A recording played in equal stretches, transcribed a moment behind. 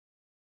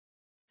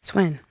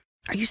Twin,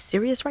 are you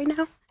serious right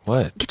now?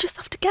 What? Get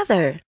yourself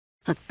together.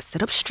 Look,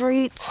 sit up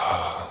straight.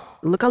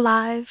 Look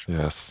alive.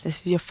 Yes.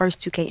 This is your first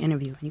 2K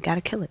interview, and you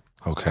gotta kill it.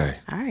 Okay.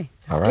 All right.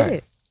 All Let's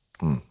right.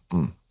 get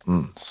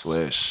it.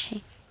 Swish.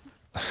 Hey.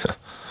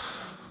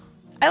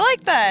 I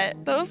like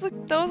that. That was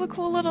a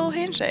cool little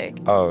handshake.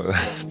 Oh,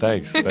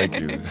 thanks. Thank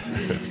you.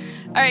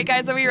 All right,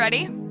 guys, are we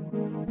ready?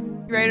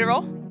 You ready to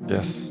roll?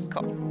 Yes.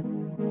 Cool.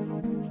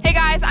 Hey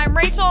guys, I'm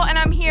Rachel, and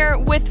I'm here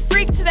with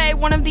Freak today,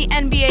 one of the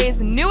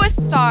NBA's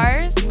newest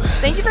stars.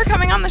 Thank you for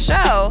coming on the show.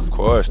 Of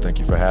course. Thank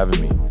you for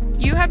having me.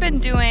 You have been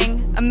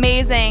doing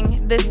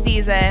amazing this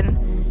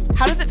season.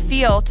 How does it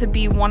feel to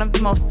be one of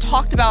the most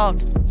talked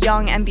about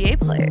young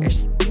NBA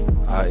players?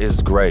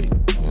 It's great.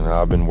 You know,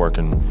 I've been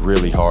working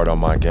really hard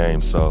on my game,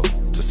 so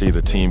to see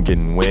the team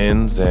getting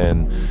wins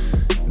and,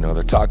 you know,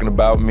 they're talking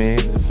about me,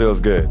 it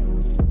feels good.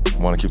 I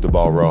want to keep the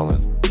ball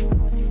rolling.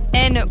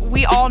 And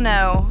we all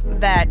know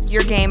that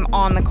your game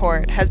on the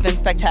court has been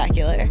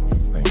spectacular.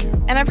 Thank you.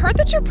 And I've heard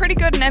that you're pretty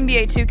good in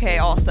NBA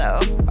 2K also.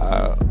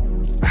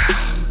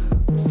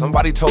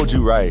 Somebody told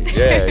you right.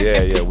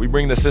 Yeah. We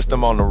bring the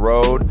system on the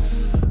road.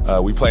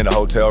 We play in the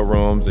hotel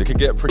rooms. It could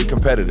get pretty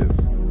competitive.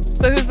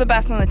 So who's the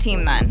best on the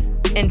team then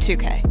in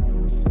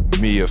 2K?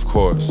 Me, of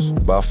course,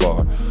 by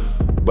far.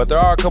 But there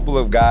are a couple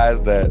of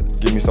guys that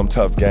give me some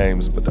tough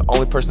games, but the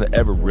only person that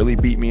ever really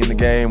beat me in the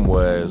game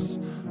was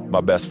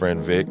my best friend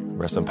Vic.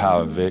 Rest in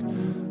power, Vic.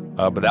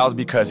 But that was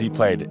because he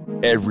played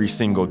every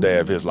single day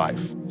of his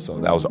life. So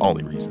that was the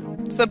only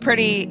reason. So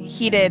pretty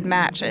heated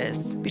matches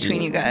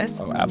between you guys.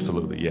 Oh,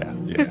 absolutely, yeah.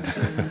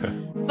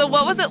 So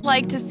what was it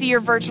like to see your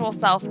virtual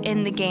self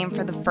in the game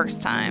for the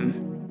first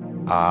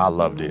time? I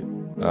loved it.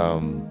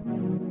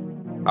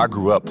 I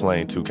grew up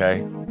playing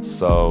 2K,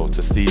 so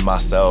to see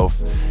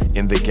myself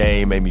in the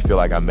game made me feel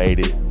like I made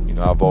it. You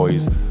know, I've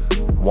always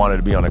wanted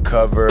to be on the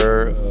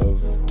cover of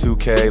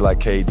 2K like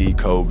KD,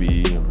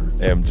 Kobe, or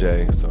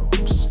MJ, so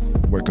I'm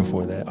just working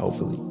for that,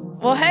 hopefully.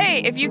 Well,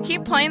 hey, if you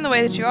keep playing the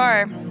way that you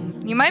are,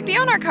 you might be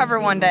on our cover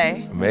one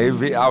day.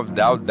 Maybe.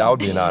 That would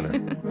be an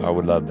honor. I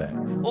would love that.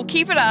 Well,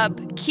 keep it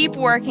up. Keep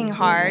working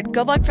hard.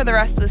 Good luck for the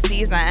rest of the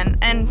season.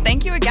 And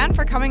thank you again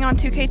for coming on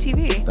 2K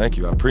TV. Thank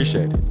you. I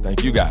appreciate it.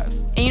 Thank you,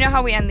 guys. And you know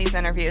how we end these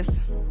interviews.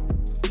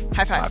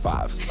 High fives. High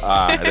fives.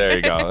 All right, there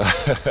you go.